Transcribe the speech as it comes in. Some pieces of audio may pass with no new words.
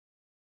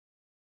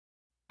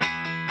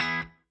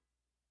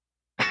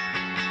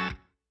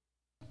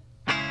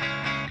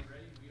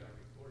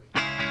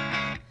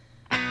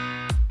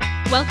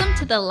Welcome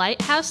to the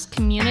Lighthouse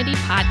Community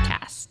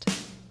Podcast.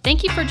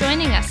 Thank you for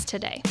joining us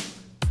today.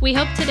 We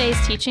hope today's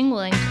teaching will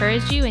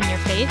encourage you in your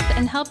faith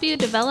and help you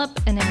develop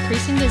an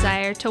increasing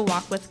desire to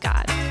walk with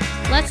God.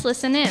 Let's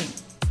listen in.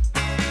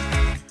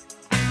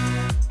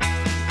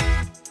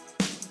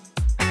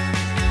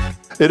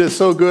 It is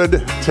so good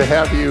to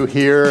have you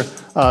here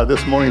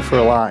this morning for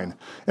Align.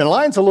 And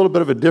Align's a little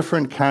bit of a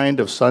different kind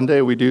of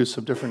Sunday. We do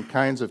some different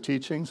kinds of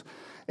teachings.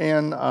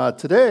 And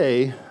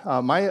today,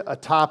 my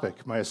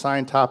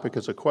assigned topic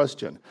is a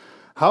question.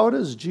 How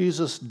does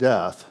Jesus'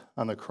 death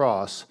on the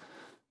cross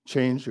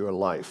change your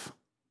life?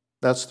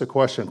 That's the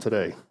question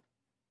today.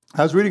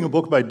 I was reading a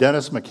book by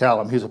Dennis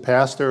McCallum. He's a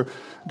pastor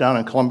down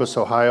in Columbus,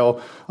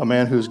 Ohio, a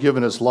man who's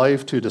given his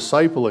life to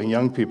discipling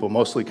young people,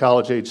 mostly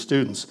college-age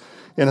students.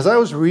 And as I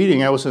was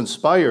reading, I was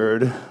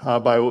inspired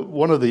by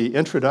one of the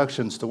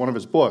introductions to one of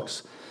his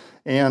books.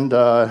 And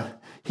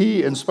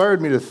he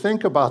inspired me to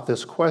think about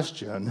this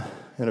question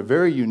in a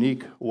very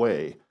unique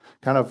way,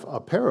 kind of a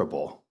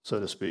parable, so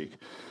to speak.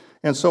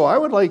 And so I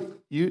would like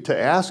to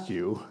ask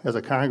you, as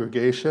a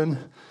congregation,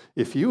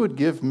 if you would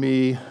give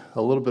me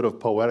a little bit of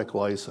poetic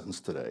license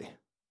today.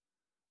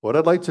 What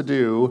I'd like to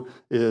do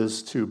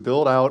is to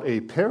build out a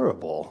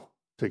parable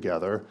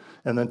together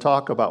and then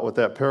talk about what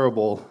that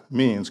parable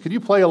means. Could you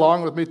play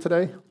along with me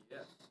today?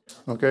 Yes.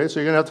 Okay,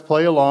 so you're going to have to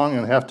play along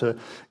and have to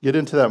get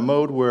into that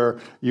mode where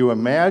you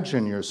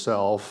imagine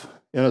yourself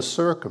in a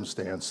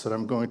circumstance that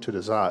I'm going to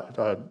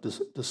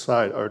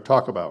decide or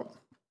talk about.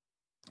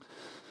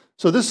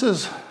 So this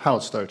is how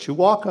it starts. You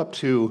walk up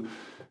to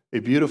a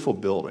beautiful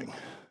building.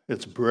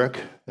 It's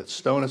brick, it's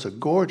stone, it's a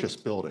gorgeous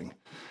building.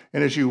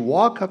 And as you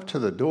walk up to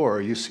the door,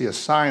 you see a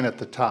sign at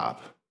the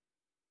top.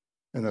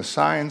 And the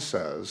sign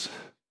says,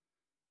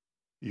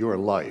 "Your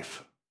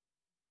life."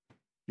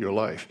 Your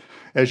life.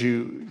 As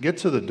you get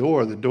to the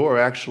door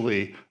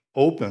actually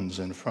opens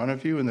in front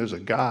of you, and there's a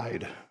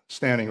guide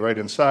standing right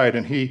inside,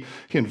 and he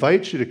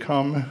invites you to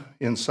come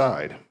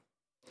inside.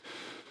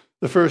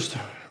 The first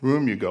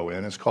room you go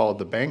in is called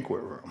the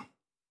banquet room.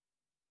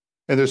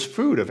 And there's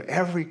food of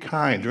every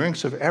kind,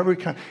 drinks of every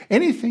kind.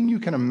 Anything you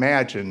can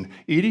imagine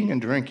eating and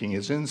drinking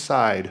is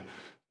inside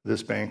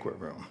this banquet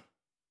room.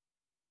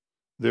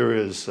 There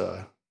is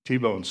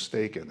T-bone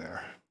steak in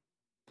there.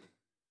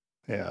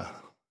 Yeah,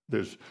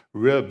 there's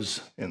ribs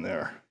in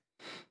there.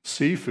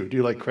 Seafood. Do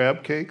you like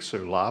crab cakes or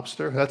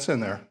lobster? That's in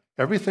there.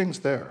 Everything's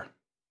there.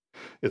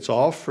 It's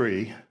all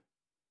free.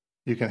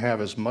 You can have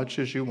as much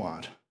as you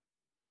want.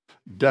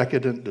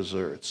 Decadent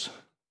desserts.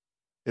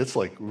 It's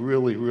like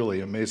really,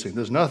 really amazing.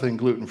 There's nothing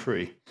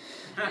gluten-free.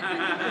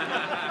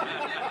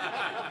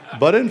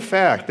 But in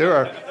fact,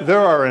 there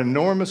are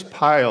enormous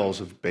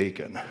piles of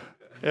bacon.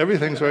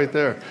 Everything's right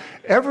there.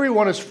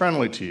 Everyone is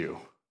friendly to you.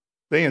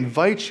 They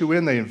invite you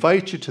in. They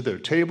invite you to their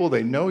table.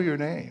 They know your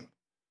name.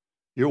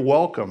 You're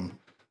welcome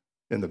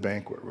in the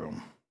banquet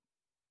room.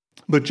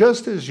 But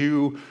just as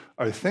you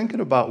are thinking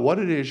about what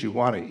it is you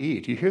want to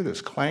eat, you hear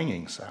this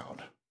clanging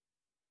sound.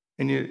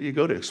 And you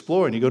go to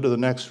explore, and you go to the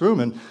next room.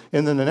 And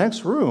in the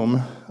next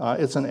room,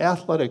 it's an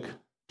athletic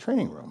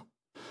training room.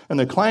 And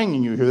the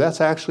clanging you hear,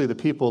 that's actually the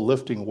people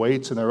lifting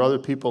weights, and there are other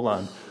people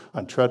on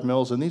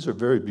treadmills. And these are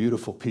very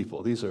beautiful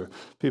people. These are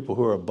people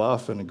who are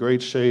buff and in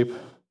great shape.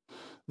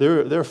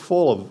 They're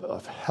full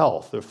of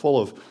health. They're full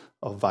of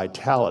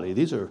vitality.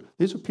 These are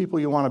people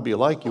you want to be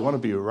like. You want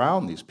to be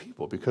around these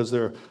people because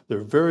they're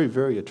very,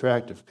 very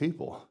attractive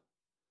people.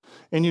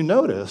 And you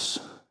notice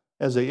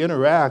as they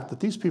interact that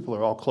these people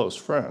are all close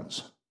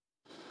friends.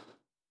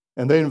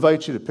 And they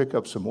invite you to pick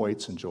up some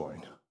weights and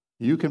join.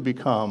 You can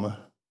become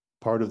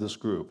part of this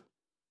group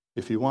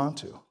if you want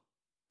to.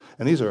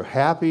 And these are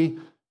happy,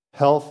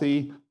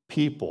 healthy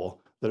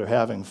people that are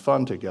having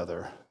fun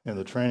together in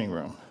the training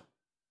room.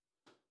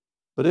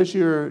 But as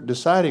you're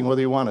deciding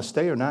whether you want to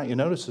stay or not, you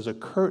notice there's a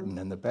curtain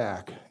in the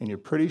back, and you're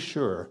pretty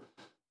sure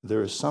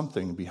there is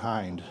something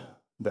behind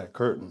that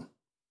curtain.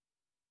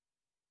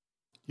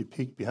 You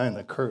peek behind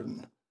the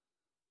curtain,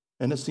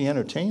 and it's the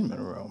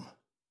entertainment room.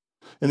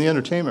 In the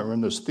entertainment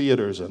room, there's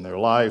theaters, and there are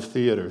live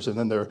theaters, and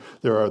then there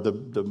are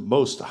the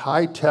most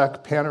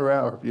high-tech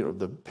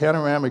the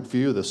panoramic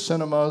view, the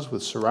cinemas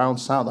with surround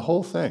sound. The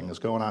whole thing is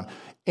going on.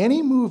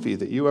 Any movie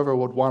that you ever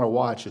would want to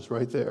watch is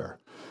right there.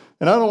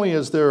 And not only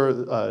is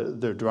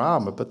there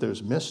drama, but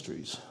there's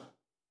mysteries,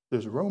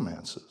 there's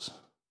romances.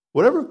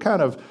 Whatever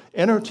kind of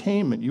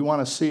entertainment you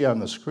want to see on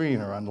the screen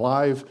or on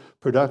live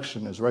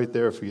production is right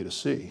there for you to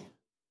see.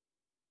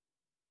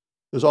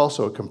 There's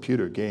also a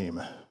computer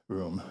game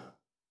room.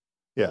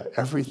 Yeah,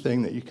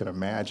 everything that you can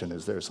imagine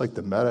is there. It's like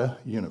the meta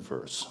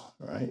universe,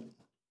 right?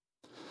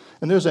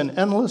 And there's an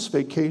endless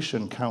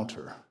vacation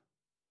counter.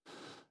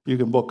 You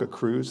can book a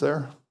cruise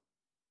there.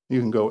 You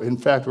can go, in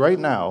fact, right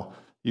now,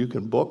 you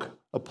can book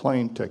a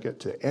plane ticket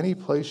to any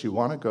place you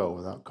want to go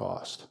without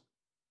cost.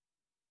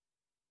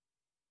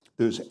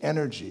 There's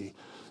energy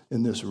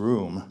in this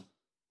room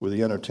where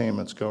the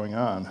entertainment's going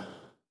on.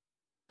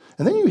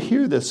 And then you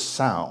hear this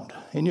sound,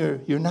 and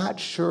you're not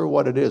sure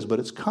what it is, but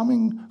it's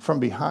coming from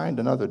behind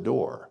another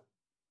door.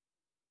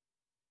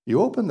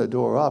 You open the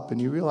door up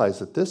and you realize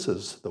that this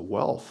is the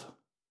wealth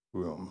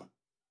room.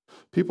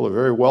 People are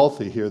very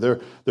wealthy here.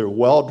 They're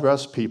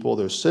well-dressed people.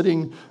 They're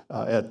sitting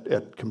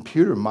at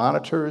computer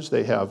monitors.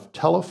 They have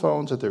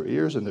telephones at their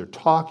ears, and they're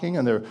talking,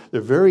 and they're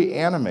very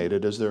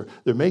animated as they're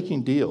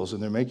making deals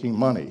and they're making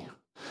money.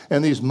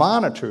 And these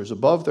monitors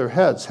above their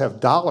heads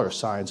have dollar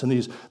signs, and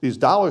these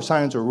dollar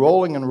signs are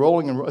rolling and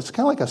rolling and it's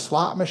kind of like a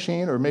slot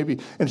machine, or maybe,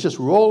 and it's just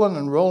rolling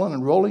and rolling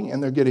and rolling,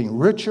 and they're getting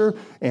richer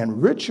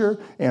and richer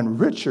and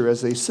richer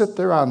as they sit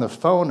there on the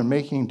phone and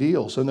making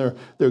deals. And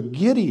they're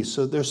giddy,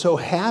 so they're so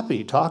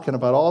happy talking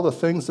about all the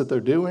things that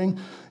they're doing.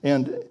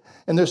 And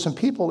there's some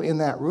people in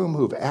that room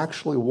who've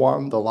actually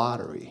won the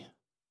lottery.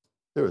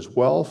 There is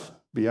wealth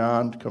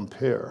beyond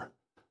compare.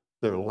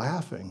 They're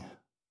laughing.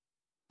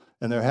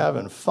 And they're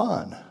having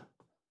fun.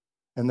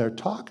 And they're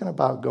talking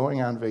about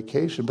going on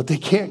vacation, but they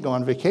can't go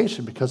on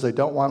vacation because they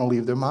don't want to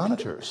leave their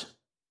monitors,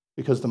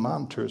 because the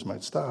monitors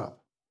might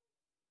stop.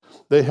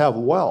 They have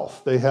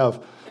wealth. They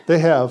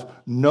have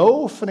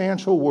no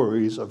financial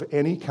worries of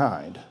any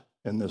kind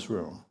in this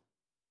room.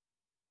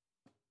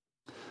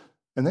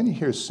 And then you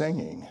hear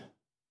singing,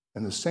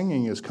 and the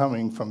singing is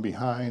coming from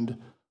behind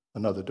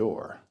another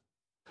door.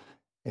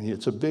 And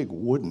it's a big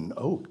wooden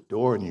oak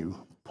door, and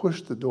you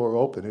push the door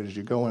open, and as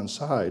you go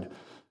inside,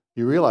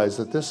 you realize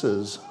that this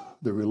is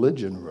the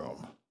religion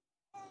room.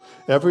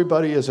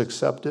 Everybody is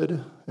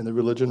accepted in the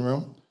religion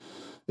room.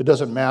 It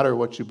doesn't matter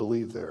what you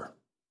believe there.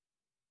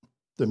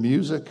 The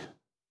music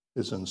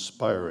is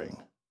inspiring,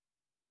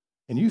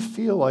 and you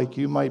feel like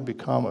you might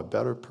become a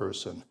better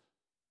person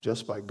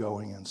just by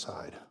going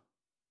inside.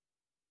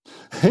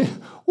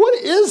 What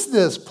is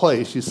this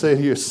place? You say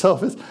to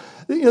yourself.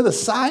 The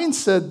sign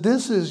said,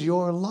 "This is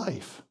your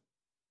life."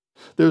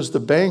 There's the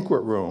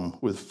banquet room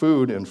with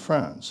food and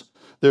friends.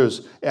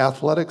 There's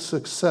athletic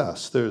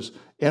success. There's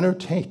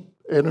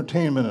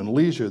entertainment and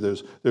leisure.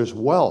 There's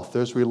wealth.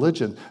 There's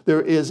religion.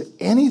 There is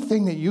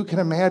anything that you can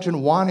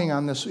imagine wanting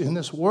in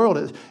this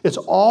world. It's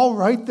all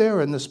right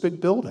there in this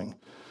big building.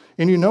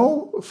 And you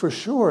know for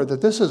sure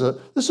that this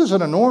is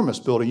an enormous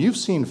building. You've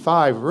seen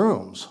 5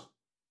 rooms,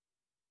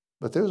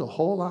 but there's a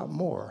whole lot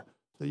more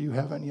that you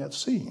haven't yet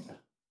seen.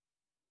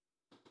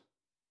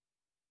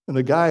 And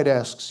the guide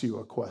asks you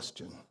a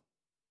question.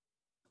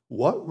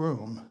 What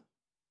room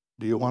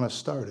do you want to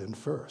start in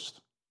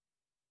first?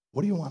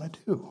 What do you want to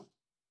do?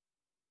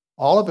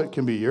 All of it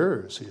can be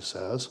yours, he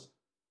says.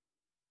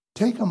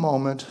 Take a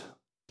moment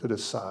to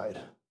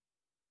decide.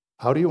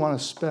 How do you want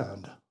to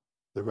spend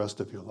the rest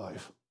of your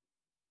life?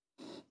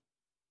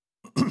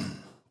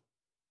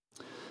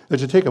 As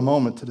you take a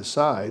moment to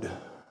decide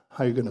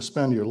how you're going to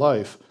spend your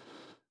life,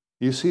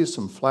 you see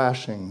some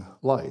flashing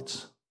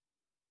lights.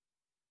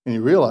 And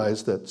you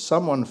realize that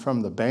someone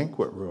from the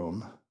banquet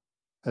room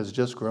has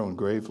just grown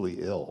gravely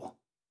ill.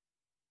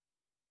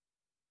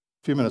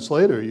 A few minutes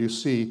later, you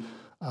see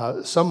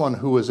someone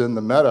who was in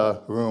the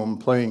meta room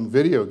playing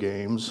video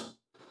games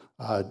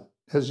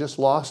has just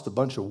lost a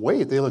bunch of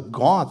weight. They look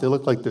gaunt. They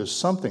look like there's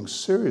something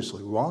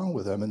seriously wrong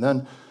with them. And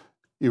then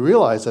you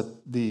realize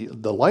that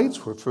the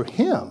lights were for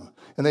him.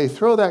 And they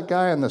throw that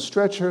guy on the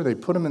stretcher, they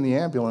put him in the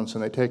ambulance,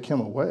 and they take him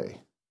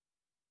away.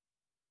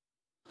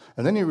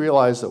 And then you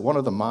realize that one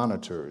of the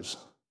monitors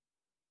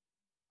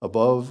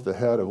above the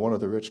head of one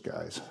of the rich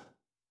guys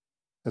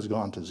has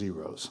gone to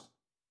zeros.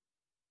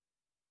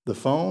 The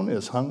phone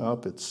is hung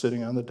up, it's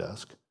sitting on the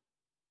desk,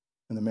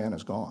 and the man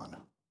is gone.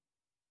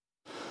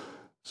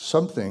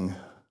 Something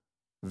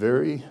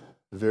very,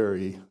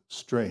 very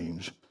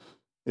strange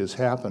is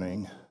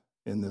happening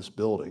in this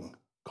building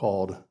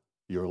called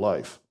your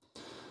life.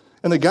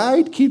 And the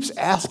guide keeps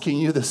asking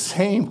you the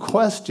same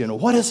question.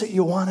 What is it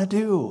you want to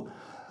do?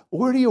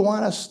 Where do you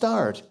want to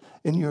start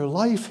in your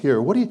life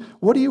here? What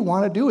do you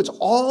want to do? It's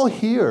all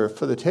here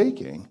for the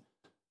taking,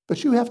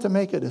 but you have to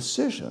make a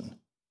decision.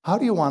 How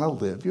do you want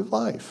to live your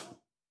life?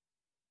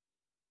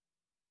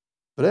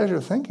 But as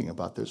you're thinking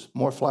about this,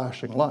 more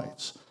flashing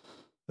lights,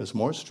 there's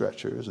more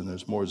stretchers, and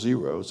there's more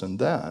zeros, and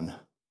then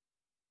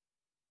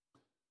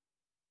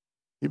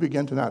you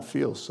begin to not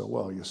feel so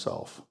well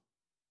yourself.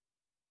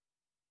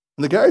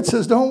 And the guide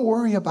says, don't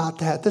worry about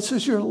that. This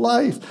is your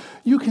life.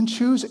 You can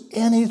choose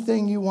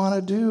anything you want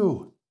to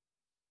do.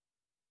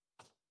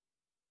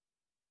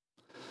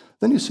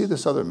 Then you see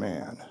this other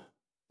man.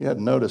 You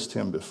hadn't noticed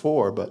him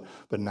before, but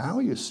now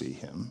you see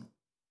him.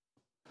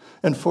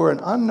 And for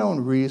an unknown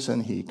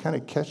reason, he kind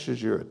of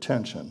catches your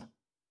attention,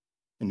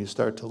 and you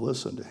start to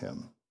listen to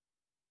him.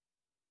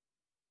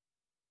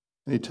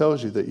 And he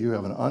tells you that you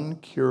have an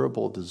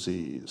incurable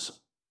disease,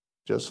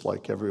 just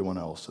like everyone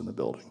else in the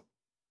building.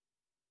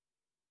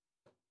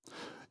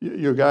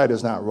 Your guide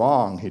is not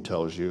wrong, he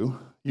tells you.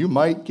 You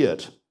might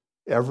get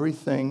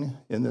everything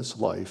in this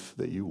life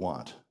that you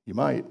want. You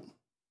might.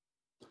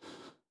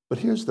 But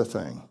here's the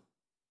thing.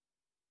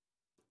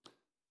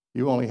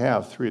 You only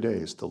have 3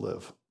 days to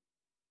live.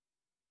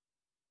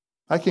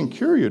 I can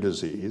cure your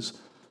disease.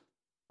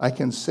 I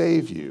can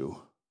save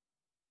you.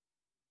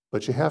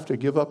 But you have to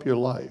give up your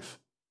life.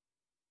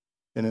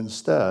 And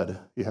instead,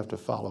 you have to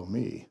follow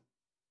me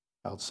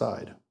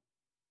outside.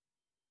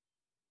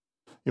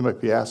 You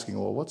might be asking,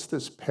 well, what's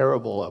this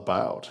parable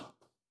about?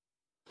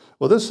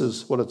 Well, this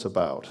is what it's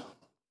about.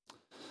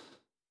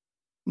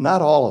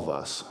 Not all of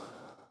us,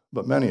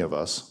 but many of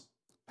us,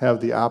 have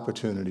the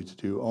opportunity to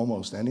do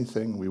almost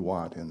anything we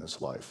want in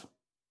this life.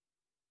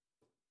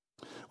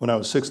 When I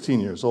was 16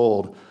 years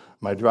old,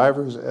 my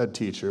driver's ed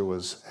teacher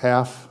was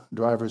half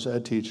driver's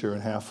ed teacher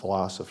and half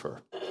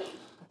philosopher.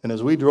 And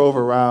as we drove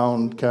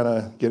around kind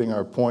of getting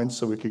our points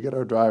so we could get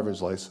our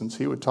driver's license,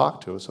 he would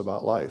talk to us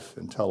about life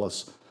and tell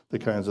us the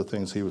kinds of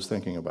things he was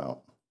thinking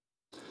about.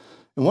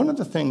 And one of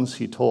the things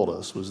he told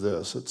us was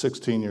this: at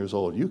 16 years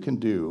old, you can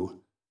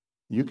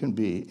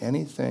be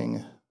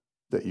anything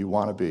that you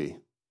want to be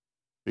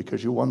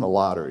because you won the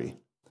lottery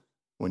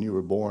when you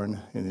were born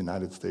in the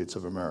United States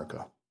of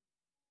America.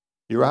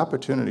 Your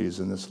opportunities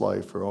in this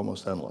life are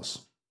almost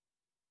endless.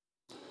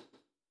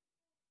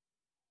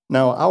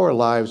 Now, our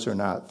lives are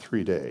not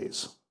 3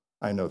 days.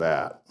 I know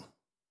that.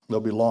 They'll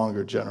be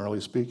longer,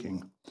 generally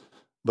speaking.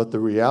 But the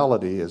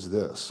reality is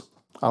this: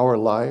 our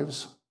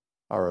lives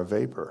are a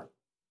vapor.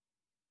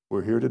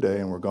 We're here today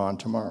and we're gone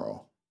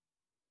tomorrow.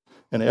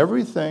 And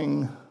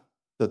everything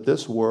that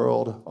this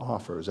world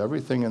offers,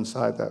 everything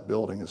inside that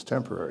building is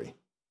temporary,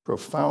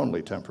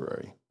 profoundly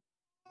temporary.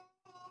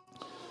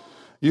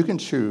 You can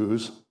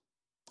choose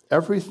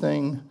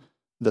everything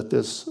that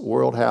this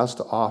world has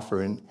to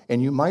offer,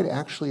 and you might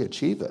actually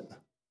achieve it.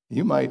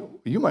 You might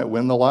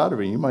win the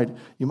lottery. You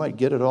might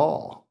get it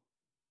all.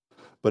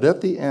 But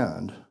at the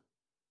end,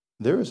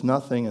 there is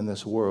nothing in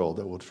this world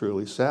that will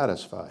truly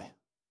satisfy,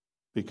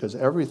 because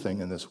everything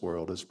in this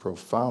world is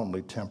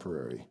profoundly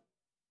temporary.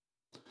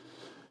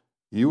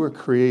 You were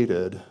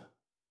created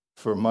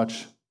for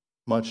much,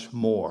 much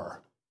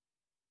more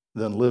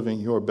than living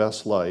your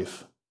best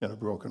life in a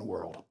broken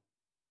world.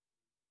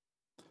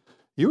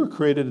 You were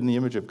created in the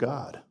image of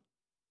God,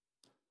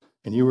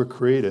 and you were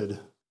created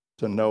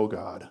to know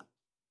God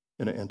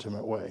in an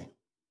intimate way.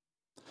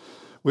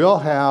 We all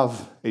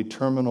have a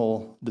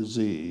terminal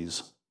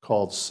disease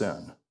called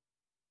sin.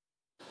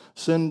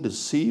 Sin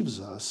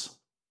deceives us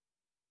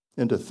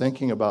into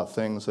thinking about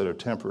things that are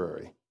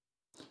temporary.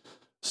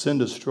 Sin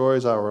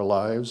destroys our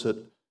lives. It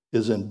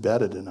is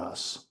embedded in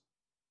us,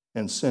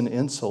 and sin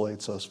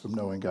insulates us from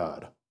knowing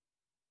God.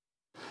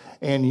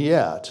 And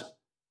yet,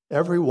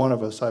 every one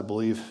of us, I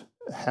believe,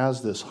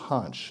 has this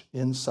hunch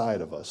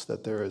inside of us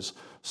that there is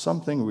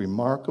something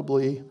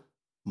remarkably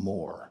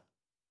more,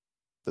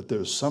 that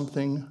there's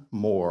something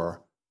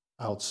more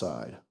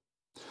outside.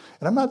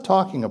 And I'm not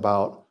talking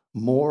about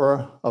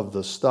more of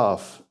the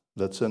stuff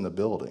that's in the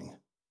building,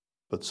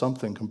 but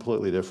something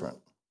completely different.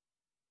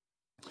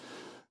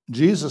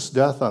 Jesus'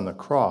 death on the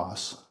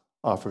cross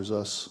offers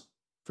us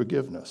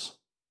forgiveness.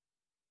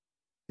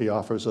 He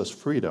offers us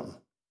freedom.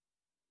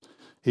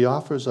 He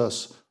offers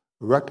us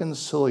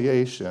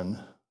reconciliation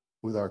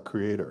with our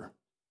Creator.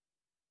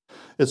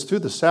 It's through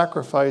the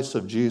sacrifice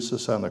of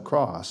Jesus on the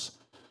cross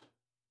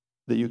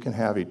that you can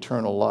have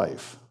eternal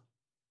life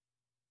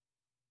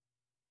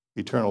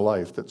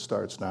that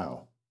starts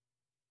now.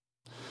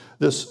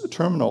 This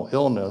terminal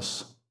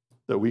illness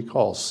that we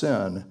call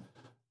sin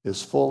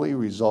is fully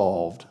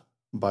resolved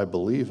by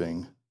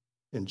believing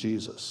in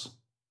Jesus.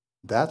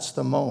 That's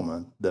the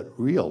moment that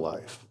real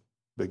life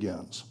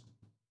begins.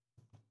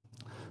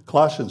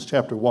 Colossians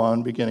chapter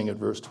 1, beginning at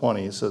verse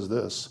 20, says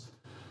this: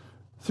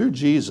 through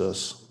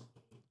Jesus,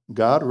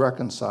 God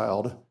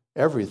reconciled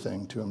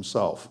everything to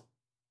himself.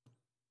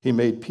 He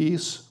made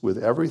peace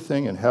with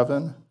everything in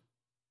heaven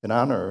and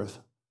on earth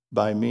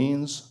by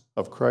means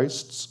of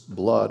Christ's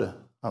blood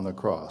on the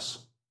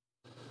cross.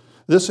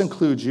 This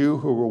includes you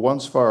who were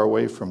once far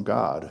away from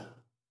God.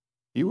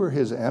 You were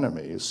his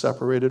enemies,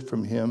 separated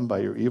from him by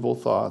your evil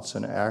thoughts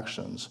and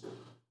actions.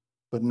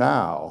 But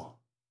now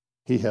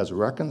he has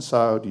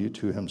reconciled you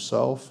to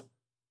himself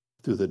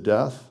through the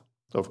death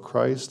of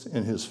Christ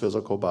in his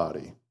physical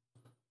body.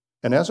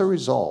 And as a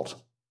result,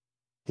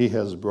 he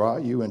has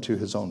brought you into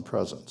his own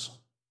presence.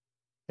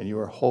 And you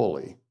are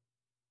holy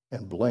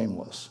and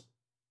blameless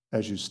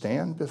as you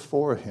stand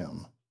before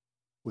him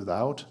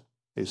without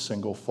a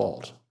single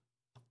fault.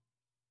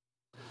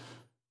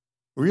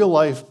 Real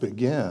life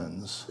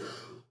begins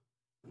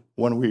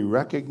when we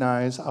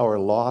recognize our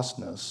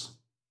lostness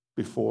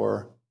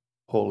before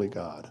holy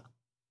God.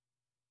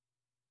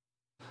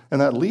 And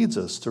that leads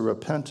us to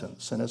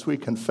repentance. And as we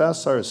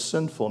confess our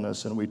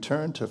sinfulness and we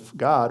turn to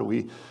God,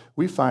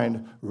 we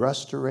find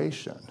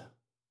restoration.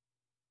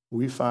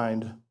 We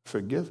find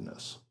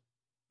forgiveness.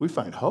 We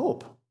find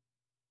hope.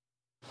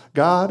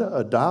 God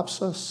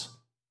adopts us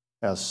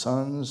as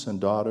sons and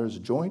daughters,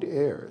 joint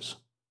heirs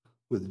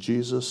with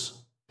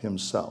Jesus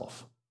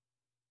himself,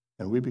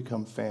 and we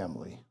become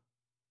family.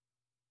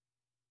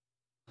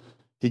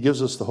 He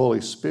gives us the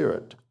Holy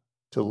Spirit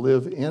to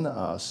live in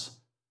us,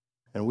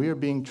 and we are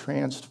being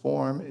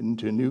transformed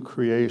into new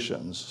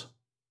creations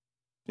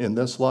in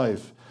this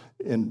life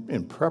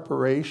in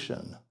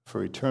preparation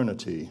for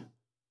eternity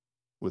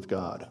with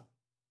God.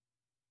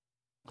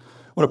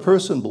 When a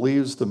person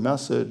believes the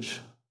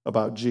message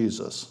about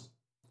Jesus,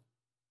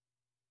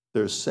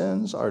 their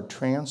sins are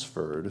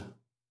transferred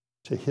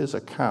to his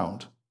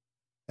account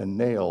and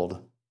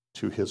nailed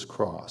to his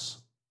cross.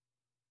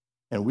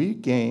 And we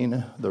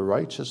gain the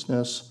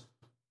righteousness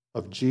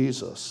of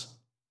Jesus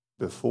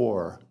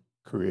before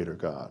Creator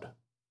God.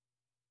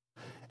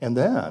 And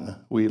then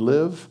we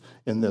live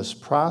in this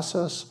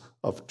process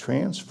of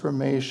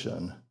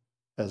transformation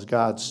as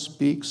God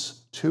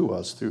speaks to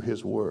us through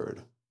his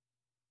word,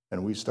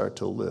 and we start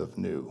to live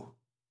new.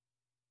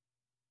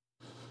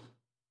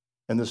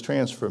 And this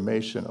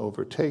transformation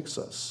overtakes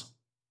us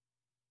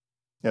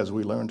as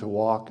we learn to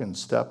walk in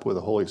step with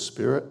the Holy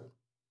Spirit,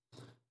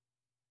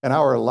 and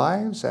our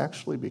lives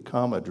actually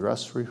become a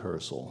dress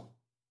rehearsal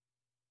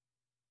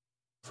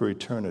for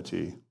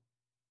eternity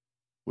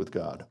with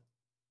God.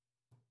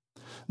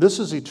 This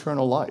is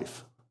eternal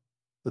life,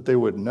 that they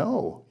would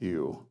know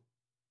you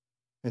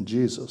and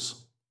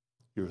Jesus,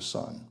 your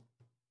Son.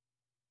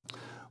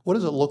 What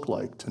does it look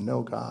like to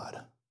know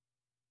God?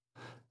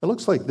 It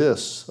looks like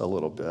this a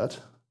little bit.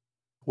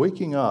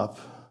 Waking up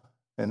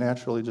and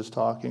naturally just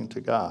talking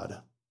to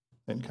God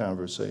in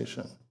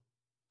conversation.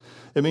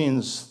 It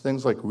means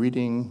things like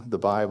reading the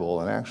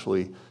Bible and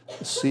actually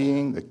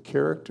seeing the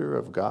character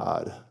of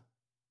God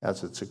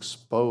as it's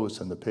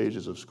exposed in the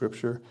pages of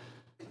Scripture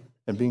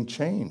and being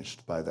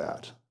changed by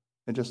that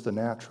in just a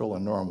natural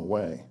and normal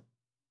way.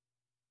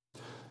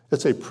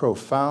 It's a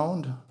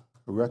profound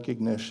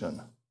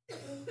recognition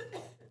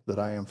that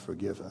I am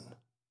forgiven.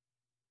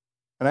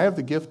 And I have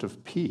the gift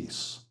of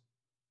peace,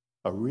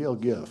 a real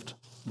gift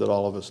that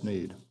all of us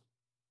need.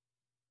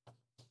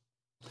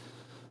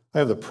 I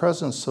have the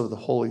presence of the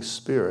Holy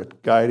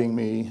Spirit guiding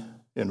me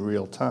in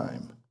real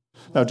time.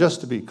 Now,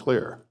 just to be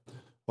clear,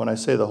 when I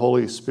say the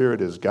Holy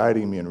Spirit is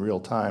guiding me in real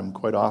time,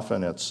 quite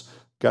often it's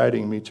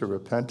guiding me to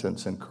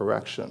repentance and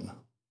correction,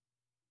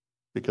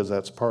 because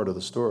that's part of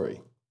the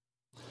story.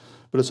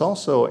 But it's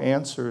also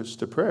answers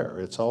to prayer.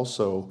 It's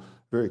also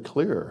very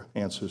clear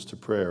answers to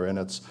prayer, and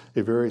it's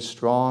a very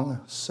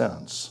strong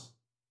sense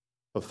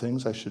of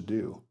things I should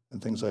do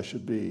and things I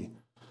should be.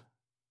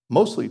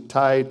 Mostly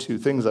tied to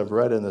things I've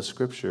read in the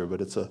Scripture,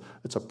 but it's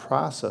a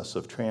process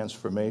of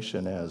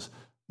transformation as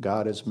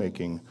God is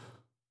making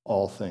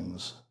all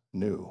things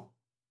new.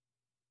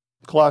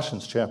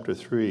 Colossians chapter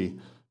 3,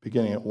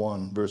 beginning at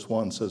verse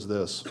 1 says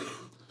this: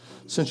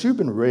 "Since you've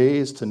been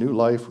raised to new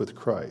life with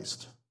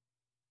Christ,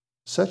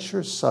 set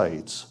your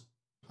sights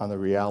on the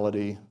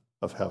reality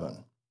of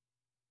heaven,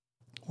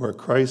 where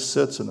Christ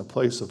sits in the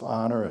place of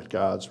honor at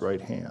God's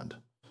right hand.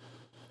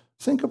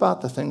 Think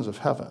about the things of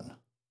heaven,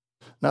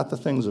 not the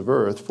things of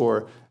earth,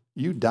 for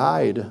you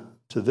died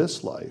to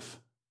this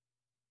life,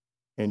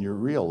 and your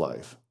real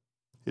life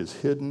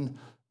is hidden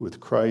with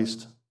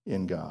Christ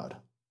in God.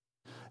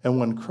 And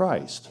when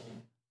Christ,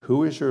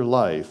 who is your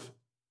life,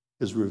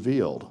 is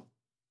revealed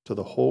to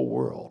the whole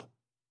world,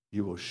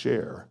 you will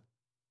share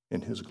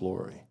in his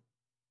glory."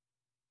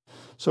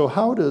 So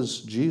how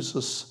does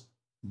Jesus'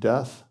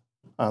 death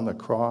on the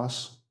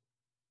cross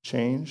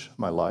change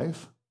my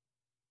life?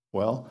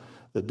 Well,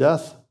 the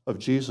death of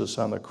Jesus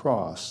on the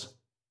cross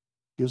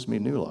gives me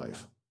new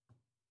life.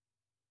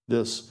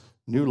 This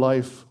new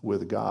life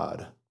with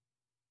God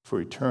for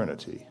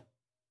eternity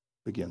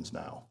begins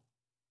now.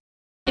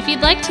 If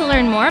you'd like to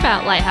learn more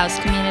about Lighthouse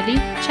Community,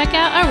 check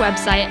out our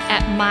website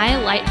at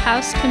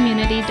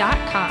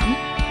mylighthousecommunity.com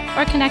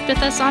or connect with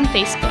us on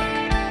Facebook.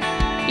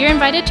 You're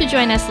invited to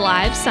join us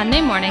live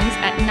Sunday mornings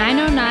at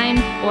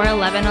 9:09 or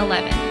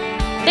 11:11.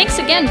 Thanks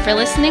again for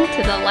listening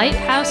to the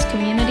Lighthouse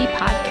Community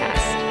Podcast.